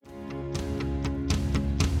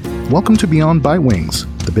Welcome to Beyond Bite Wings,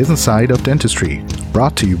 the business side of dentistry,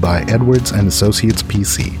 brought to you by Edwards & Associates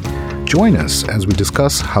PC. Join us as we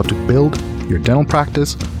discuss how to build your dental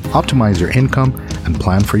practice, optimize your income, and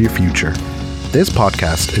plan for your future. This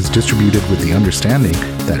podcast is distributed with the understanding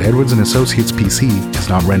that Edwards & Associates PC is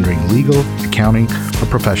not rendering legal, accounting, or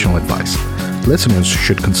professional advice. Listeners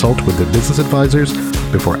should consult with their business advisors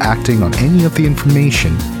before acting on any of the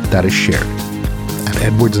information that is shared. At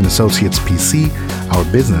Edwards & Associates PC, our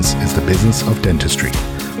business is the business of dentistry.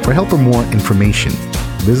 For help or more information,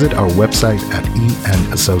 visit our website at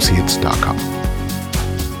enassociates.com.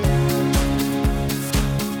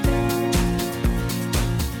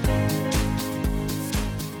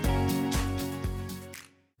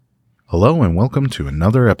 Hello and welcome to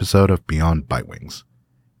another episode of Beyond Bite Wings.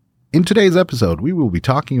 In today's episode, we will be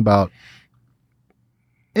talking about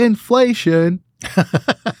inflation.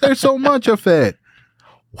 There's so much of it.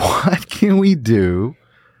 What can we do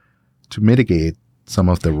to mitigate some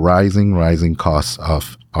of the rising costs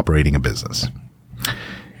of operating a business?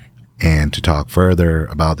 And to talk further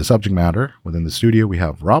about the subject matter, within the studio, we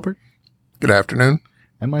have Robert. Good afternoon.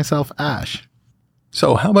 And myself, Ash.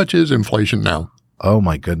 So how much is inflation now? Oh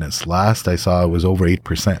my goodness. Last I saw it was over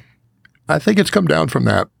 8%. I think it's come down from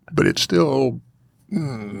that, but it's still, I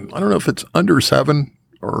don't know if it's under 7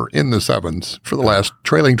 or in the 7s for the last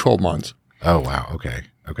trailing 12 months. Oh, wow. Okay.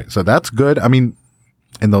 So that's good. I mean,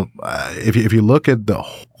 in the if you look at the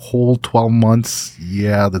whole 12 months,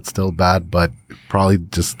 yeah, that's still bad, but probably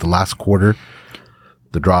just the last quarter,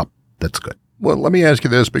 the drop, that's good. Well, let me ask you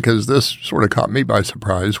this because this sort of caught me by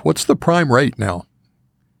surprise. What's the prime rate now?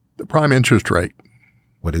 The prime interest rate?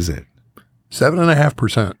 What is it?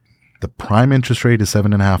 7.5%. The prime interest rate is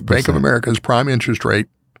 7.5%. Bank of America's prime interest rate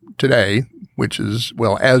today, which is,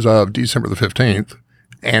 well, as of December the 15th,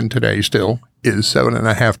 and today still, is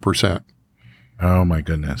 7.5%. Oh my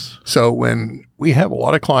goodness. So when we have a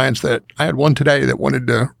lot of clients I had one today that wanted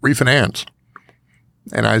to refinance.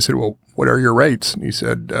 And I said, well, what are your rates? And he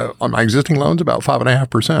said, on my existing loans, about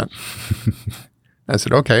 5.5%. I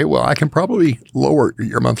said, okay, well, I can probably lower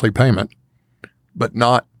your monthly payment, but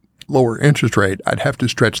not lower interest rate. I'd have to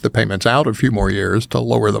stretch the payments out a few more years to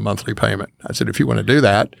lower the monthly payment. I said, if you want to do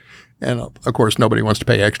that, and of course, nobody wants to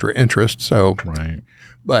pay extra interest. So, right.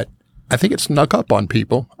 But I think it snuck up on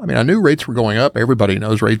people. I mean, I knew rates were going up. Everybody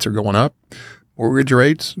knows rates are going up. Mortgage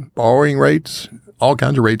rates, borrowing rates, all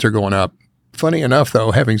kinds of rates are going up. Funny enough,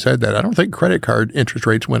 though, having said that, I don't think credit card interest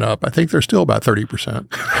rates went up. I think they're still about 30%.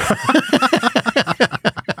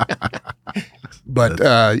 But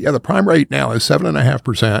the prime rate now is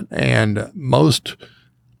 7.5%, and most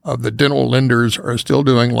of the dental lenders are still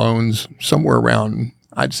doing loans somewhere around,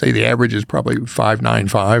 I'd say the average is probably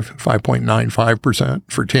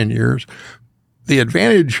 5.95% for 10 years. The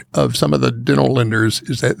advantage of some of the dental lenders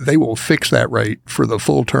is that they will fix that rate for the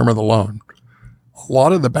full term of the loan. A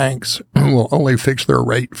lot of the banks will only fix their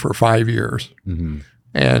rate for 5 years. Mm-hmm.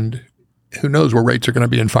 And who knows where rates are going to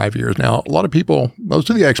be in 5 years. Now, a lot of people, most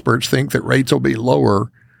of the experts think that rates will be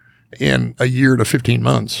lower in a year to 15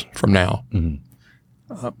 months from now.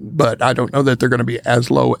 Mm-hmm. But I don't know that they're going to be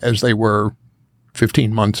as low as they were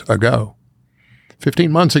 15 months ago.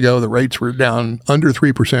 15 months ago, the rates were down under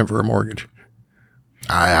 3% for a mortgage.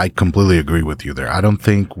 I completely agree with you there. I don't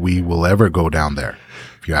think we will ever go down there,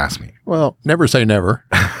 if you ask me. Well, never say never,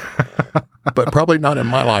 but probably not in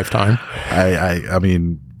my lifetime. I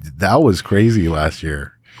mean, that was crazy last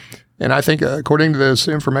year. And I think according to this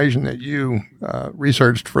information that you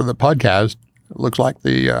researched for the podcast, it looks like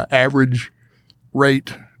the average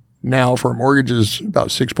rate now for a mortgage is about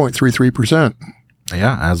 6.33%.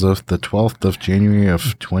 Yeah, as of the 12th of January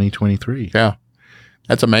of 2023. Yeah,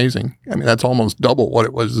 that's amazing. I mean, that's almost double what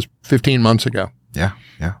it was 15 months ago. Yeah,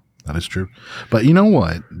 that is true. But you know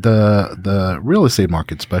what? The real estate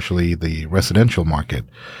market, especially the residential market,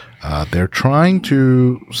 they're trying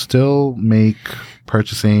to still make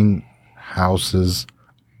purchasing houses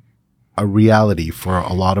a reality for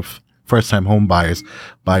a lot of first-time home buyers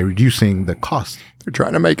by reducing the cost. They're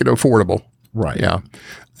trying to make it affordable. Right. Yeah.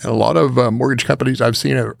 And a lot of mortgage companies I've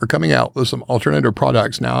seen are coming out with some alternative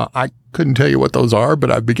products. Now, I couldn't tell you what those are,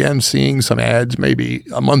 but I began seeing some ads maybe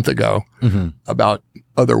a month ago about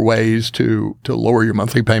other ways to lower your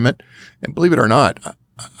monthly payment. And believe it or not,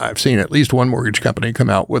 I've seen at least one mortgage company come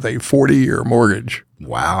out with a 40-year mortgage.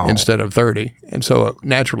 Wow. Instead of 30. And so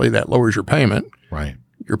naturally that lowers your payment. Right.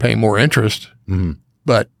 You're paying more interest. Mm-hmm.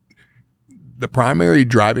 But the primary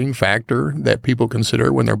driving factor that people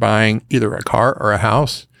consider when they're buying either a car or a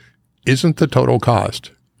house isn't the total cost.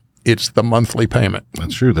 It's the monthly payment.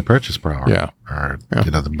 That's true. The purchase power. Yeah. Or,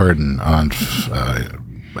 the burden on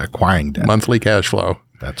acquiring debt. Monthly cash flow.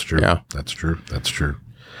 That's true. Yeah. That's true. That's true.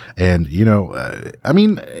 And,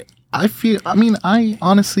 I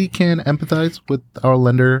honestly can empathize with our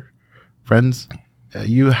lender friends.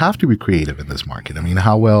 You have to be creative in this market. I mean,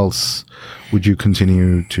 how else would you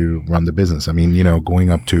continue to run the business? I mean, going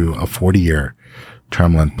up to a 40-year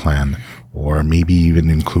term length plan, or maybe even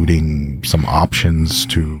including some options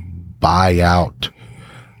to buy out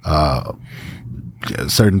a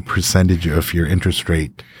certain percentage of your interest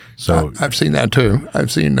rate. So I've seen that too.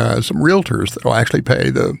 I've seen some realtors that will actually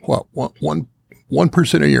pay the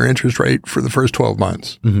 1% of your interest rate for the first 12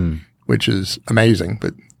 months, which is amazing.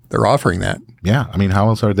 But they're offering that. Yeah. I mean, how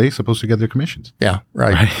else are they supposed to get their commissions? Yeah,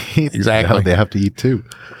 right. Exactly. They have to eat too.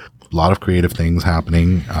 A lot of creative things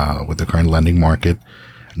happening with the current lending market.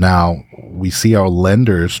 Now, we see our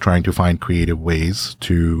lenders trying to find creative ways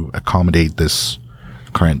to accommodate this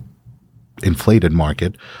current inflated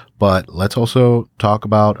market. But let's also talk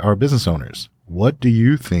about our business owners. What do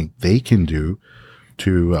you think they can do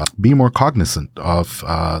to be more cognizant of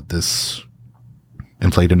this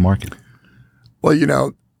inflated market?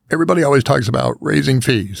 Well, everybody always talks about raising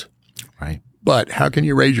fees. Right. But how can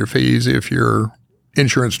you raise your fees if you're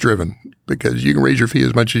insurance driven? Because you can raise your fee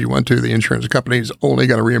as much as you want to. The insurance company is only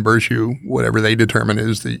going to reimburse you whatever they determine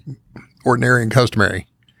is the ordinary and customary.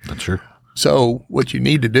 That's true. So what you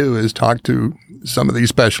need to do is talk to some of these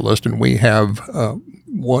specialists, and we have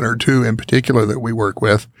one or two in particular that we work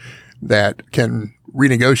with that can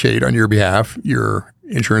renegotiate on your behalf your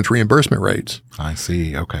insurance reimbursement rates. I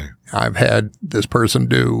see. Okay. I've had this person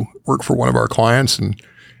do work for one of our clients, and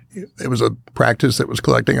it was a practice that was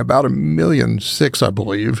collecting about $1.6 million, I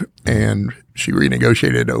believe, and she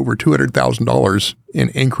renegotiated over $200,000 in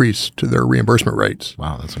increase to their reimbursement rates.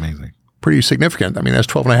 Wow, that's amazing. Pretty significant. I mean, that's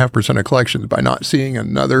 12.5% of collections by not seeing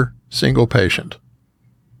another single patient.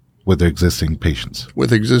 With the existing patients.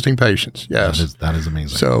 With existing patients, yes. That is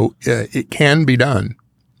amazing. So it can be done.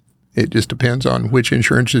 It just depends on which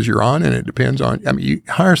insurances you're on, and it depends on, you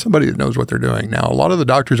hire somebody that knows what they're doing. Now, a lot of the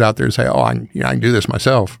doctors out there say, I can do this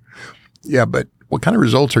myself. Yeah, but what kind of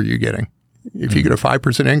results are you getting? If you get a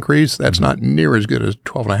 5% increase, that's not near as good as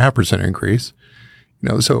 12.5% increase.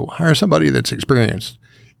 So hire somebody that's experienced.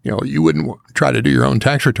 You wouldn't try to do your own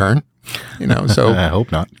tax return, so I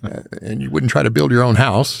hope not. And you wouldn't try to build your own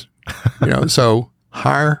house, so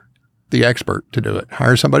hire the expert to do it.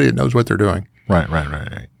 Hire somebody that knows what they're doing.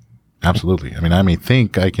 Right. Absolutely. I mean, I may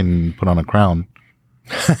think I can put on a crown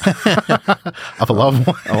of a loved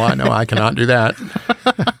one. Oh, I know. I cannot do that.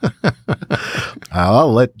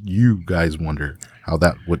 I'll let you guys wonder how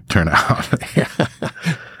that would turn out.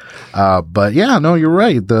 But yeah, no, you're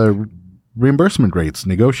right. The reimbursement rates,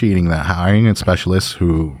 negotiating that, hiring a specialist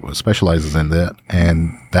who specializes in that,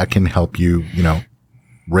 and that can help you,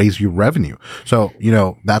 raise your revenue. So,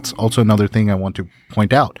 that's also another thing I want to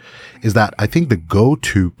point out is that I think the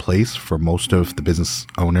go-to place for most of the business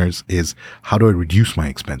owners is, how do I reduce my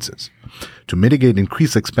expenses? To mitigate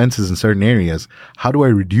increased expenses in certain areas, how do I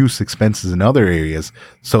reduce expenses in other areas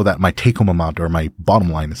so that my take-home amount or my bottom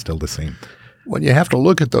line is still the same? Well, you have to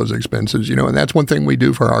look at those expenses, and that's one thing we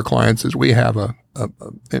do for our clients is we have a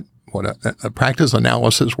practice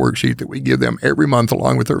analysis worksheet that we give them every month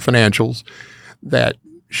along with their financials that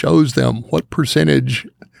shows them what percentage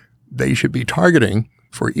they should be targeting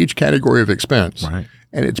for each category of expense. Right.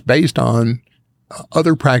 And it's based on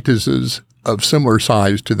other practices of similar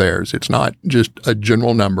size to theirs. It's not just a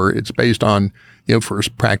general number. It's based on, for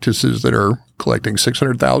practices that are collecting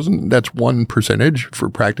 $600,000, that's one percentage. For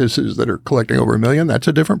practices that are collecting over $1 million, that's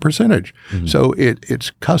a different percentage. Mm-hmm. So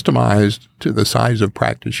it's customized to the size of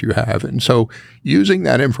practice you have. And so using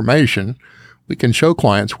that information, we can show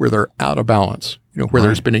clients where they're out of balance, where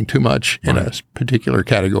they're spending too much in a particular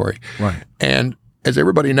category. Right. And as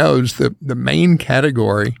everybody knows, the main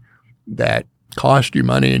category that costs you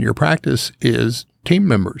money in your practice is team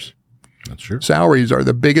members. That's true. Salaries are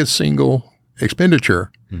the biggest single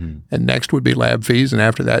expenditure. Mm-hmm. And next would be lab fees. And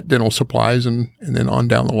after that, dental supplies, and then on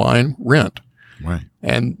down the line, rent. Right.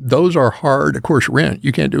 And those are hard. Of course, rent,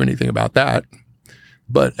 you can't do anything about that.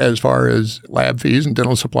 But as far as lab fees and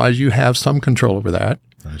dental supplies, you have some control over that.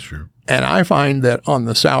 That's true. And I find that on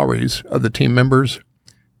the salaries of the team members,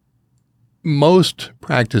 most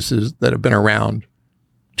practices that have been around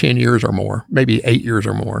 10 years or more, maybe 8 years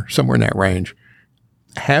or more, somewhere in that range,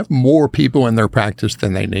 have more people in their practice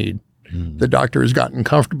than they need. Mm. The doctor has gotten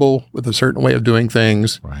comfortable with a certain way of doing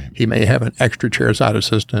things. Right. He may have an extra chairside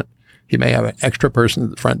assistant. He may have an extra person at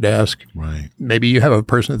the front desk. Right. Maybe you have a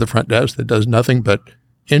person at the front desk that does nothing but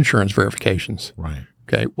insurance verifications. Right.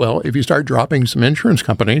 Okay. Well, if you start dropping some insurance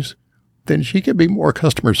companies, then she could be more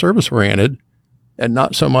customer service oriented and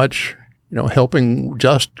not so much, helping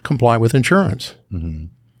just comply with insurance. Mm-hmm.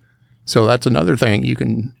 So that's another thing. You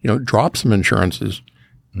can, drop some insurances,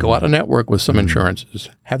 go out of network with some insurances,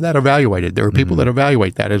 have that evaluated. There are people that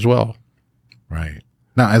evaluate that as well. Right.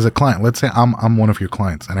 Now, as a client, let's say I'm one of your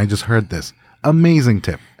clients and I just heard this amazing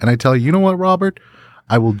tip. And I tell you, you know what, Robert?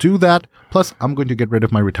 I will do that. Plus, I'm going to get rid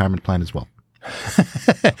of my retirement plan as well.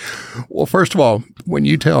 Well, first of all, when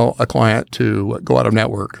you tell a client to go out of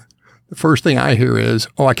network, the first thing I hear is,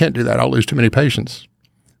 oh, I can't do that. I'll lose too many patients.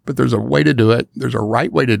 But there's a way to do it. There's a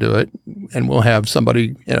right way to do it. And we'll have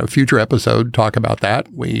somebody in a future episode talk about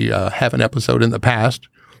that. We have an episode in the past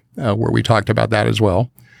where we talked about that as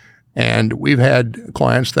well. And we've had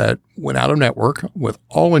clients that went out of network with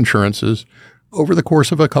all insurances over the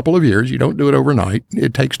course of a couple of years. You don't do it overnight.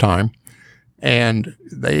 It takes time. And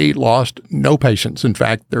they lost no patients. In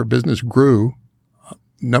fact, their business grew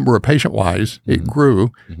number of patient-wise. It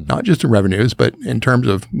grew, not just in revenues, but in terms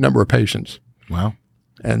of number of patients. Wow.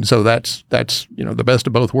 And so that's the best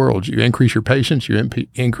of both worlds. You increase your patients, you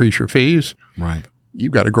increase your fees. Right.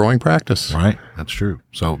 You've got a growing practice. Right. That's true.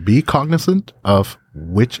 So be cognizant of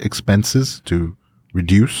which expenses to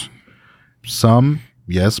reduce. Some,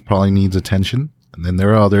 yes, probably needs attention. And then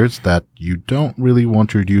there are others that you don't really want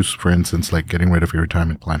to reduce, for instance, like getting rid of your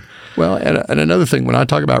retirement plan. Well, and another thing, when I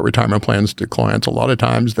talk about retirement plans to clients, a lot of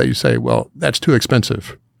times they say, well, that's too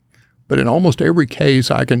expensive. But in almost every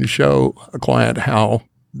case, I can show a client how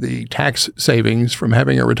the tax savings from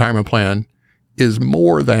having a retirement plan is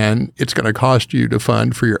more than it's going to cost you to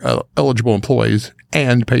fund for your eligible employees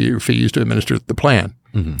and pay your fees to administer the plan.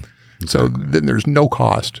 Mm-hmm. So then there's no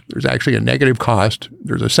cost. There's actually a negative cost.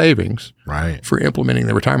 There's a savings for implementing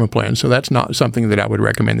the retirement plan. So that's not something that I would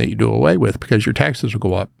recommend that you do away with because your taxes will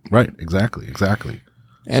go up. Right. Exactly.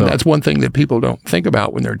 And that's one thing that people don't think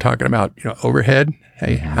about when they're talking about overhead.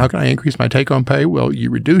 Hey, how can I increase my take-home pay? Well, you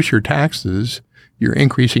reduce your taxes, you're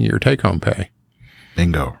increasing your take-home pay.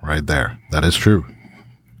 Bingo, right there. That is true.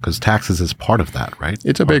 Because taxes is part of that, right?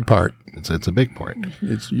 It's a big part. It's a big part.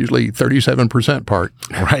 It's usually 37% part.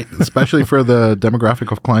 Right, especially for the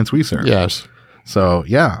demographic of clients we serve. Yes. So,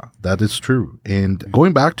 yeah, that is true. And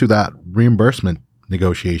going back to that reimbursement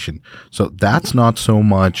negotiation, so that's not so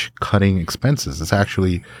much cutting expenses. It's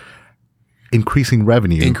actually increasing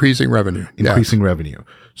revenue. Increasing revenue.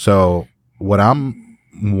 So what I'm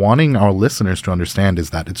wanting our listeners to understand is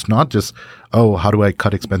that it's not just, oh, how do I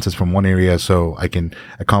cut expenses from one area so I can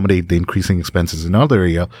accommodate the increasing expenses in another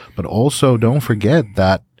area, but also don't forget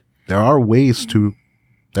that there are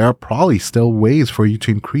probably still ways for you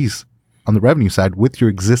to increase on the revenue side with your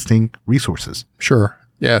existing resources. Sure.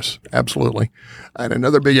 Yes, absolutely. And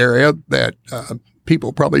another big area that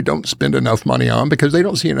people probably don't spend enough money on because they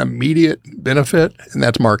don't see an immediate benefit, and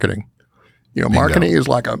that's marketing. Marketing is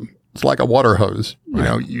like a water hose.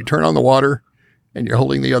 You turn on the water and you're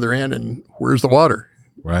holding the other end and where's the water?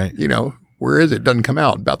 Right. Where is it? It doesn't come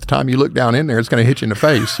out. About the time you look down in there, it's going to hit you in the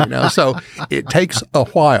face, So it takes a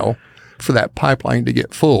while for that pipeline to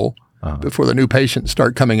get full before the new patients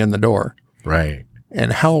start coming in the door. Right.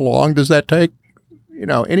 And how long does that take?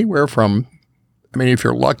 Anywhere from, if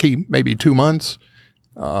you're lucky, maybe 2 months,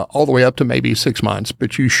 all the way up to maybe 6 months.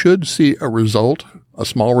 But you should see a result, a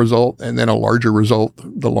small result, and then a larger result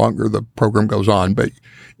the longer the program goes on. But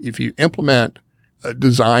if you implement a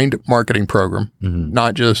designed marketing program,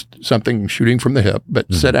 not just something shooting from the hip,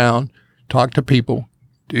 but sit down, talk to people,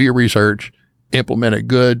 do your research, implement a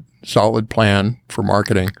good, solid plan for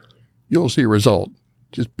marketing, you'll see a result.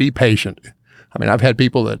 Just be patient. I've had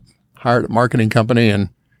people that hired a marketing company and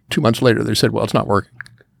 2 months later they said, well, it's not working.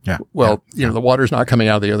 Yeah. Well, the water's not coming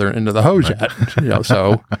out of the other end of the hose yet,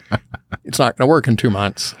 so it's not going to work in 2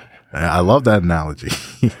 months. I love that analogy.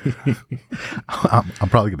 I'm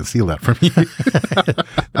probably going to steal that from you.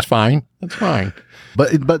 That's fine.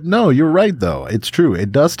 But no, you're right though. It's true.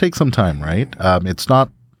 It does take some time, right? It's not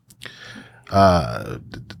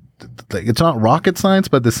rocket science,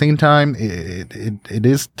 but at the same time, it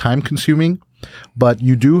is time consuming. But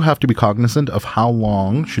you do have to be cognizant of how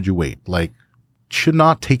long should you wait. Like, should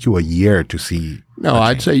not take you a year to see. No,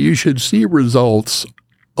 I'd say you should see results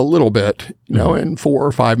a little bit, in 4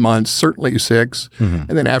 or 5 months, certainly 6. And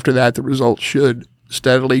then after that, the results should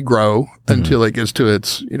steadily grow until it gets to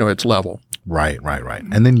its level. Right.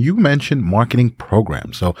 And then you mentioned marketing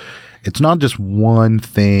programs. So it's not just one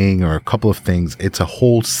thing or a couple of things. It's a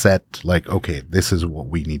whole set, like, okay, this is what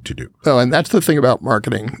we need to do. Well, and that's the thing about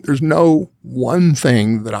marketing. There's no one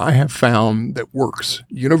thing that I have found that works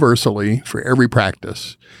universally for every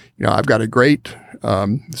practice. I've got a great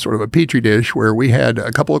sort of a petri dish where we had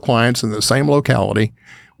a couple of clients in the same locality.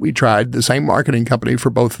 We tried the same marketing company for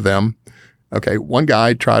both of them. Okay, one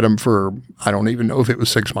guy tried them for, I don't even know if it was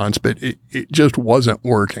 6 months, but it just wasn't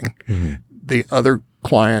working. Mm-hmm. The other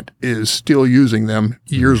client is still using them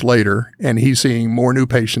years later, and he's seeing more new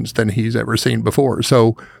patients than he's ever seen before.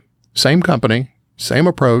 So same company, same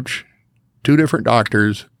approach, 2 different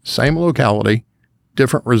doctors, same locality,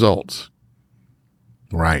 different results.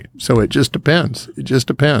 Right. So it just depends. It just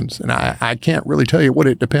depends. And I can't really tell you what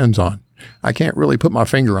it depends on. I can't really put my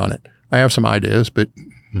finger on it. I have some ideas, but,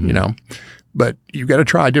 but you got to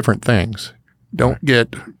try different things. Don't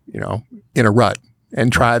get, in a rut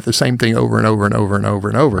and try the same thing over and over and over and over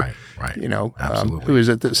and over. Right. Absolutely. Who is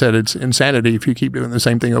it that said it's insanity if you keep doing the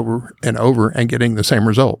same thing over and getting the same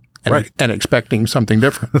result and expecting something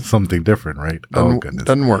different? Something different, right? Goodness.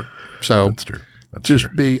 Doesn't work. So that's true.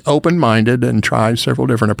 Just be open-minded and try several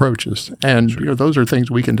different approaches. And, those are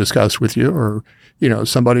things we can discuss with you, or,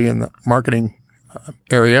 somebody in the marketing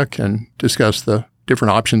area can discuss the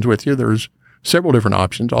different options with you. There's several different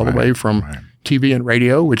options all the way from TV and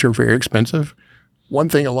radio, which are very expensive. One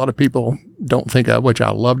thing a lot of people don't think of, which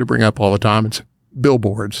I love to bring up all the time, it's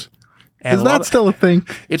billboards. And is that still a thing?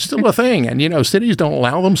 It's still a thing. And, cities don't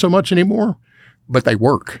allow them so much anymore, but they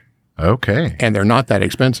work. Okay. And they're not that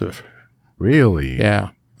expensive. Really? Yeah.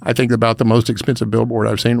 I think about the most expensive billboard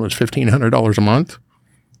I've seen was $1,500 a month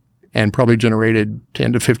and probably generated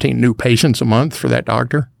 10 to 15 new patients a month for that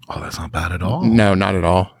doctor. Oh, that's not bad at all. No, not at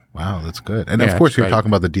all. Wow, that's good. And of course, you're talking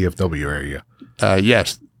about the DFW area.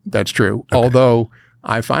 Yes, that's true. Okay. Although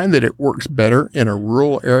I find that it works better in a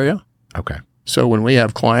rural area. Okay. So when we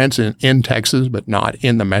have clients in Texas, but not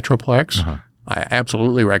in the Metroplex, I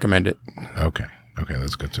absolutely recommend it. Okay. Okay,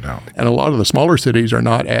 that's good to know. And a lot of the smaller cities are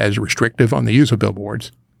not as restrictive on the use of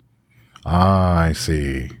billboards. Ah, I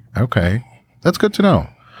see. Okay. That's good to know.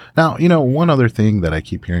 Now, one other thing that I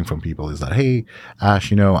keep hearing from people is that, hey,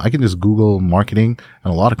 Ash, I can just Google marketing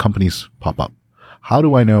and a lot of companies pop up. How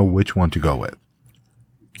do I know which one to go with?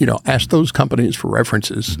 Ask those companies for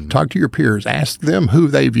references. Mm-hmm. Talk to your peers. Ask them who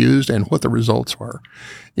they've used and what the results were.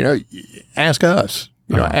 Ask us.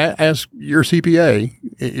 Ask your CPA.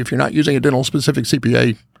 If you're not using a dental-specific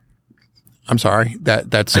CPA, I'm sorry,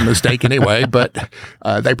 that's a mistake anyway, but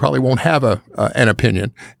they probably won't have an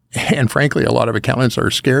opinion. And frankly, a lot of accountants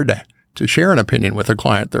are scared to share an opinion with a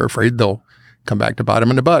client. They're afraid they'll come back to bite them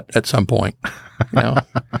in the butt at some point.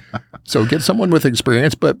 So get someone with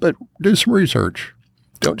experience, but do some research.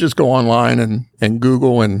 Don't just go online and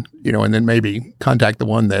Google and then maybe contact the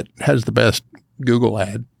one that has the best Google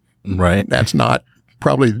ad. Right. That's not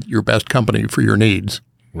probably your best company for your needs.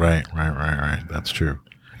 Right. That's true.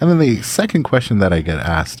 And then the second question that I get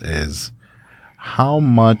asked is, how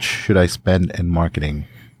much should I spend in marketing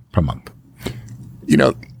per month?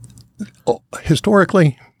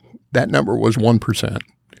 Historically, that number was 1%.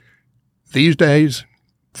 These days,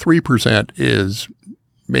 3% is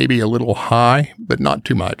maybe a little high, but not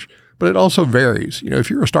too much. But it also varies. If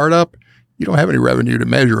you're a startup, you don't have any revenue to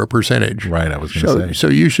measure a percentage. Right, I was going to say. So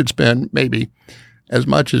you should spend maybe as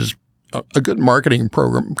much as a good marketing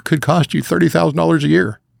program could cost you $30,000 a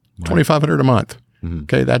year, $2,500 a month. Mm-hmm.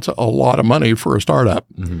 Okay, that's a lot of money for a startup,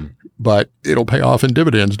 but it'll pay off in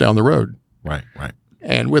dividends down the road. Right.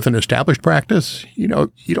 And with an established practice, you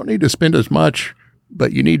don't need to spend as much,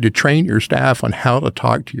 but you need to train your staff on how to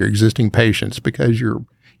talk to your existing patients, because your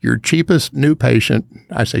cheapest new patient,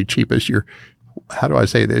 I say cheapest, your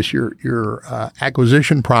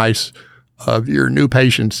acquisition price of your new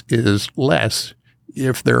patients is less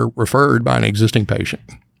if they're referred by an existing patient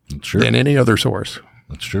than any other source.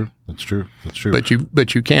 That's true.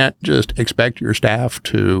 But you can't just expect your staff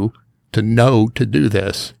to know to do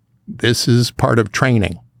this. This is part of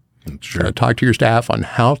training. That's true. Talk to your staff on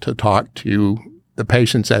how to talk to the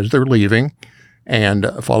patients as they're leaving, and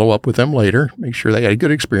follow up with them later. Make sure they had a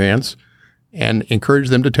good experience, and encourage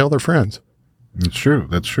them to tell their friends. That's true.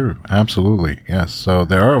 Absolutely. Yes. So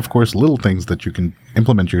there are, of course, little things that you can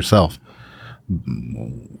implement yourself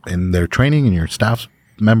in their training, in your staff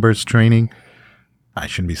members' training. I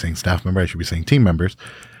shouldn't be saying staff member. I should be saying team members.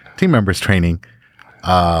 Team members training,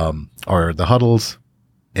 or the huddles.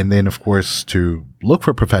 And then, of course, to look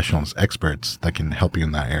for professionals, experts that can help you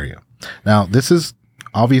in that area. Now, this is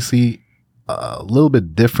obviously a little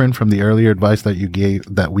bit different from the earlier advice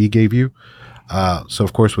that we gave you. So,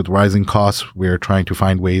 of course, with rising costs, we're trying to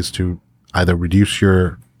find ways to either reduce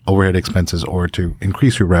your overhead expenses or to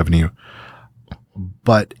increase your revenue.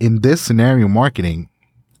 But in this scenario marketing,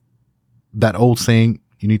 that old saying,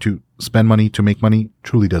 you need to spend money to make money,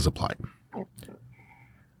 truly does apply.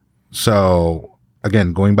 So,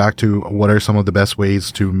 again, going back to what are some of the best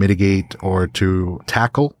ways to mitigate or to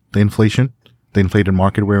tackle the inflated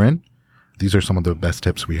market we're in, these are some of the best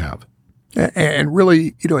tips we have. And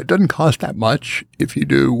really, it doesn't cost that much if you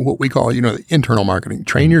do what we call, the internal marketing.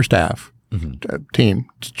 Train your staff, team,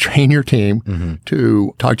 train your team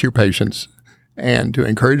to talk to your patients and to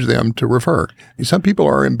encourage them to refer. Some people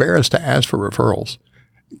are embarrassed to ask for referrals.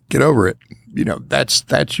 Get over it.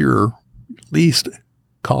 That's your least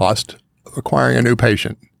cost of acquiring a new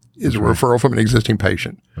patient is a referral from an existing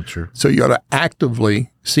patient. That's true. So you ought to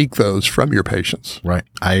actively seek those from your patients. Right.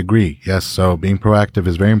 I agree. Yes. So being proactive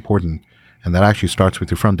is very important. And that actually starts with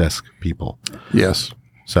your front desk people. Yes.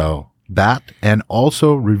 So that, and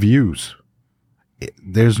also reviews.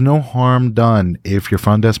 There's no harm done if your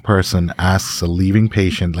front desk person asks a leaving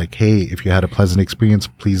patient, like, hey, if you had a pleasant experience,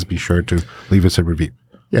 please be sure to leave us a review.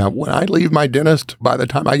 Yeah. When I leave my dentist, by the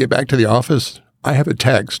time I get back to the office, I have a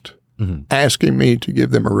text asking me to give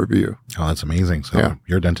them a review. Oh, that's amazing. So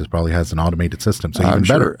your dentist probably has an automated system. So even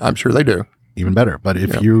better. I'm sure they do. Even better. But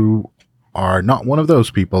if you are not one of those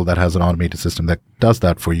people that has an automated system that does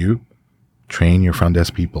that for you, train your front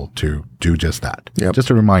desk people to do just that. Yep. Just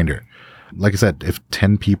a reminder. Like I said, if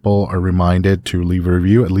 10 people are reminded to leave a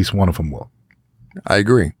review, at least one of them will. I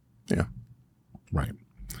agree. Yeah. Right.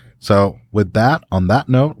 So with that, on that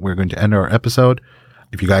note, we're going to end our episode.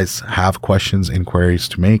 If you guys have questions, inquiries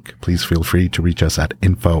to make, please feel free to reach us at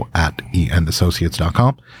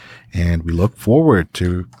info@eandassociates.com. And we look forward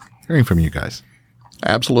to hearing from you guys.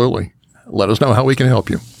 Absolutely. Let us know how we can help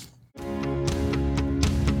you.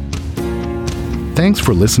 Thanks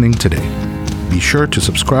for listening today. Be sure to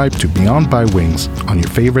subscribe to Beyond by Wings on your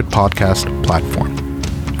favorite podcast platform.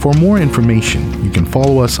 For more information, you can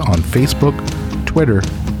follow us on Facebook, Twitter,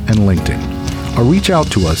 and LinkedIn, or reach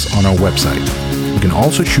out to us on our website. You can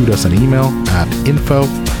also shoot us an email at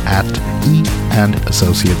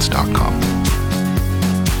info@eandassociates.com.